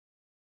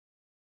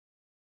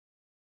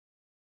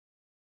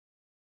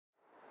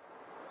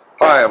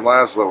Hi, I'm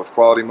Laszlo with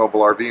Quality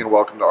Mobile RV and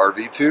welcome to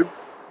RVTube.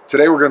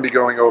 Today we're going to be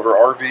going over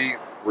RV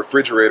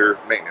refrigerator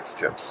maintenance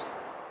tips.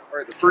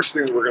 Alright, the first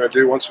thing that we're going to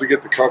do once we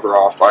get the cover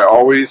off, I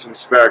always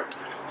inspect,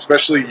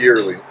 especially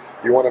yearly,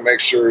 you want to make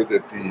sure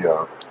that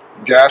the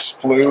gas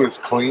flue is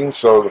clean.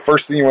 So the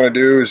first thing you want to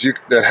do is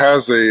that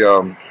has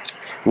a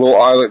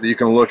little eyelet that you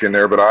can look in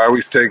there, but I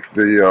always take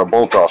the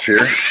bolt off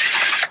here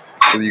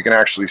so that you can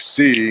actually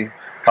see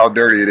how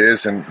dirty it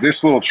is, and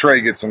this little tray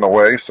gets in the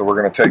way, so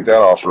we're going to take that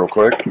off real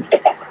quick.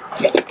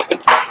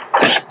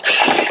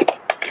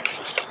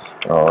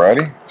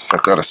 Alrighty,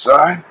 set that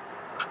aside.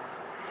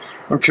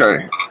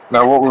 Okay,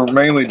 now what we're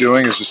mainly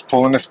doing is just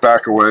pulling this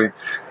back away.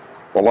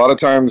 A lot of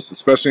times,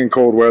 especially in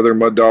cold weather,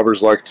 mud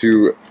daubers like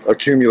to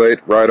accumulate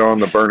right on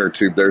the burner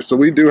tube there. So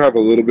we do have a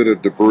little bit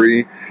of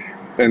debris,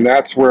 and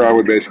that's where I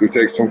would basically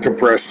take some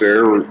compressed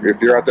air. Or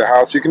if you're at the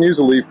house, you can use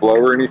a leaf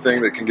blower or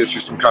anything that can get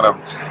you some kind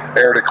of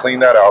air to clean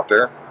that out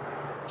there.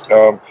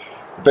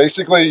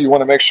 Basically, you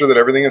want to make sure that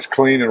everything is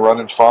clean and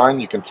running fine.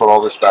 You can put all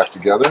this back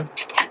together.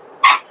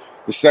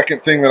 The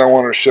second thing that I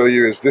want to show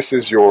you is this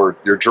is your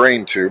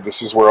drain tube.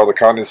 This is where all the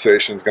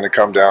condensation is going to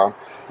come down.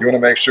 You want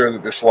to make sure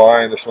that this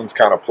one's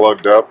kind of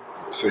plugged up,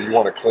 so you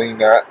want to clean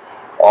that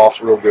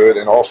off real good.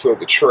 And also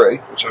the tray,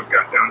 which I've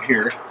got down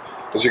here.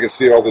 As you can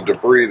see, all the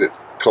debris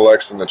that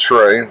collects in the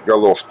tray. Got a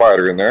little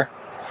spider in there.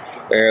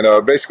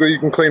 And basically you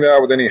can clean that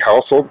out with any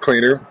household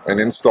cleaner and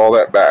install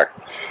that back.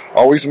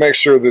 Always make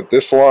sure that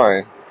this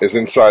line is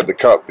inside the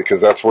cup,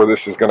 because that's where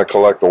this is going to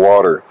collect the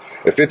water.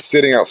 If it's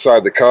sitting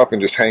outside the cup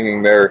and just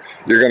hanging there,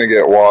 you're going to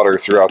get water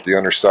throughout the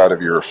underside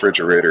of your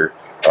refrigerator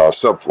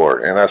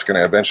subfloor, and that's going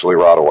to eventually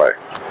rot away.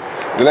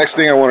 The next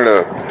thing I wanted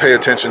to pay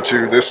attention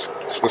to, this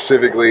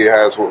specifically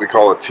has what we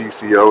call a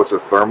TCO. It's a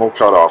thermal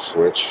cutoff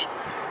switch,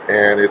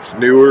 and it's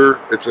newer.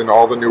 It's in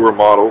all the newer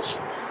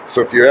models. So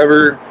if you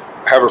ever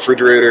have a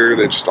refrigerator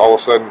that just all of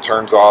a sudden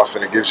turns off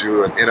and it gives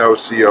you an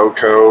NOCO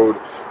code,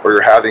 or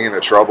you're having any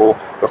trouble,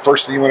 the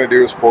first thing you want to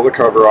do is pull the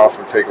cover off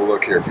and take a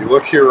look here. If you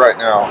look here right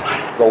now,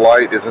 the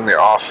light is in the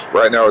off.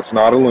 Right now it's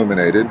not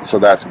illuminated, so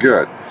that's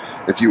good.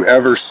 If you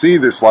ever see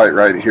this light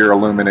right here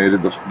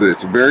illuminated,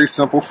 it's a very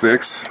simple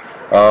fix.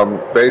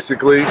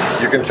 Basically,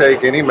 you can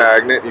take any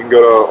magnet. You can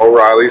go to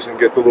O'Reilly's and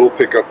get the little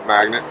pickup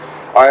magnet.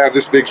 I have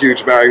this big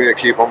huge magnet I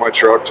keep on my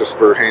truck just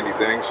for handy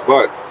things,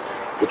 but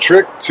the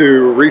trick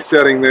to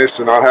resetting this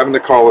and not having to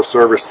call a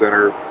service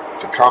center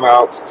to come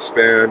out,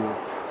 spend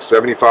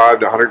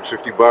 75 to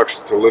 150 bucks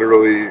to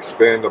literally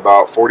spend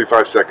about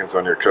 45 seconds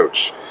on your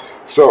coach.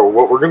 So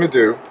what we're going to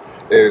do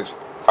is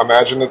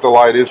imagine that the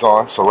light is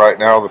on. So right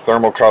now the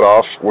thermal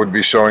cutoff would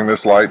be showing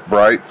this light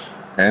bright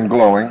and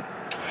glowing.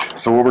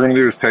 So what we're going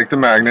to do is take the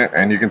magnet,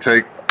 and you can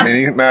take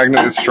any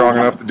magnet that's strong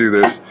enough to do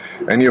this,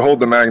 and you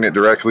hold the magnet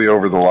directly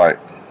over the light,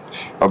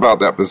 about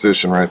that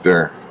position right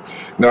there.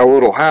 Now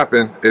what will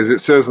happen is, it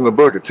says in the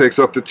book it takes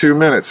up to 2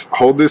 minutes.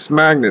 Hold this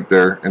magnet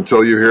there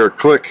until you hear a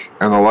click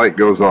and the light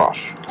goes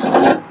off.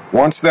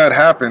 Once that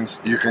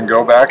happens, you can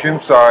go back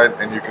inside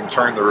and you can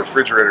turn the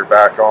refrigerator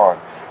back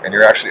on, and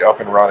you're actually up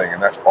and running.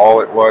 And that's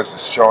all it was,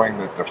 is showing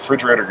that the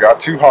refrigerator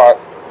got too hot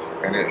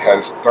and it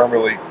has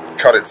thermally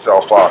cut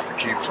itself off to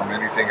keep from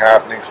anything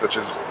happening, such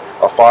as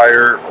a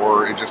fire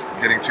or it just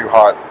getting too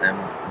hot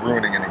and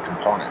ruining any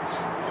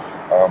components.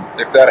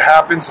 If that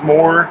happens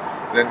more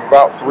than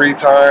about 3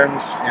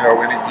 times, in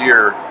a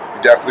year,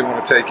 you definitely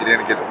want to take it in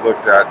and get it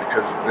looked at,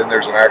 because then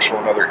there's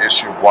another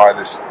issue of why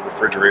this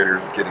refrigerator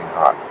is getting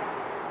hot.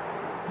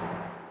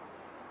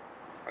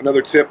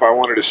 Another tip I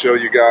wanted to show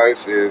you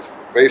guys is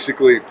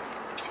basically,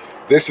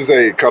 this is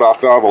a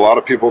cutoff valve. A lot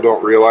of people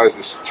don't realize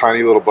this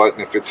tiny little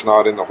button, if it's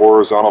not in the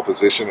horizontal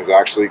position, is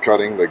actually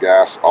cutting the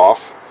gas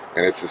off,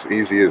 and it's as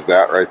easy as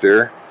that right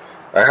there.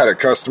 I had a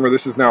customer,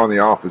 this is now in the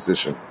off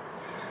position.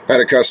 I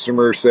had a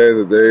customer say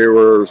that they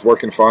were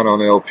working fine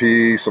on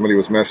LP, somebody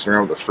was messing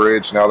around with the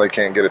fridge, now they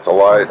can't get it to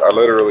light. I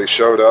literally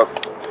showed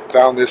up,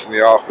 found this in the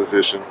off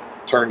position,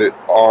 turned it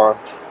on,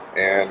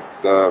 and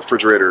the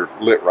refrigerator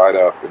lit right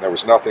up, and there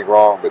was nothing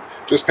wrong. But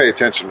just pay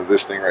attention to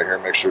this thing right here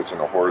and make sure it's in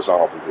a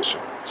horizontal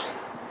position.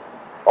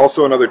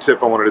 Also, another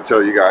tip I wanted to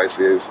tell you guys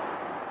is,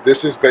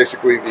 this is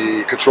basically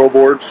the control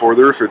board for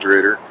the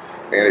refrigerator,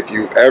 and if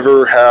you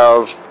ever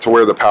have to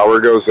where the power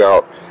goes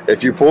out,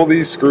 if you pull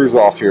these screws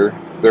off here,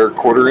 they're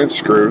 1/4 inch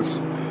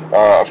screws.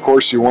 Of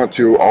course, you want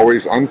to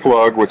always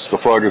unplug, which the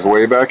plug is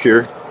way back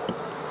here.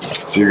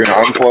 So you're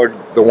going to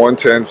unplug the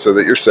 110 so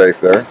that you're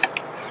safe there.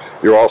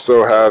 You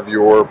also have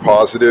your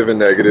positive and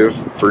negative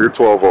for your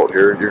 12 volt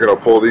here. You're going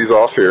to pull these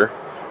off here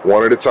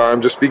one at a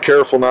time. Just be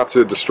careful not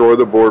to destroy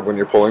the board when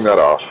you're pulling that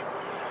off.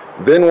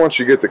 Then once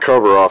you get the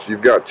cover off,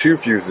 you've got 2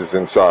 fuses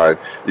inside.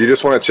 You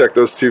just want to check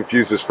those 2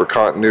 fuses for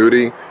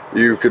continuity.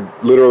 You could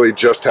literally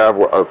just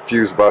have a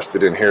fuse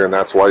busted in here, and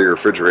that's why your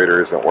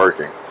refrigerator isn't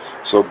working.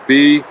 So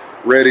be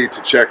ready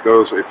to check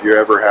those if you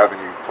ever have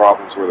any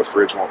problems where the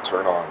fridge won't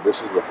turn on.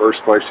 This is the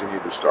first place you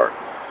need to start.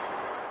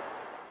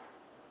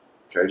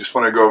 Okay, I just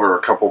want to go over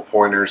a couple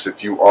pointers.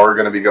 If you are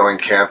going to be going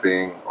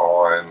camping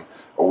on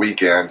a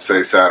weekend,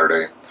 say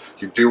Saturday,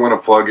 you do want to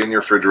plug in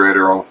your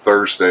refrigerator on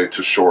Thursday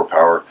to shore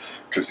power.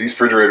 because these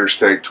refrigerators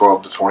take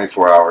 12 to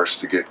 24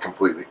 hours to get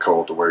completely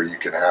cold to where you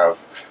can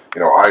have, you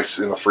know, ice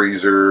in the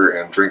freezer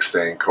and drinks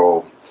staying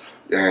cold.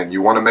 And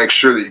you want to make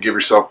sure that you give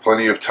yourself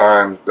plenty of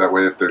time. That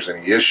way, if there's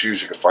any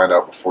issues, you can find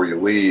out before you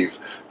leave.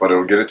 But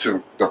it'll get it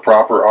to the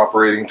proper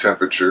operating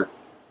temperature.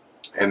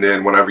 And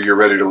then whenever you're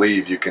ready to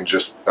leave, you can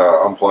just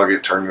unplug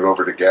it, turn it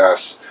over to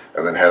gas,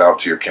 and then head out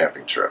to your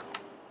camping trip.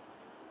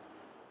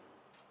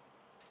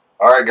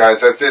 Alright guys,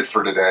 that's it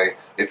for today.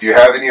 If you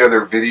have any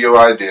other video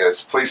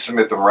ideas, please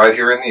submit them right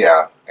here in the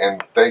app.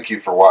 And thank you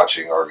for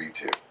watching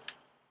RVTube.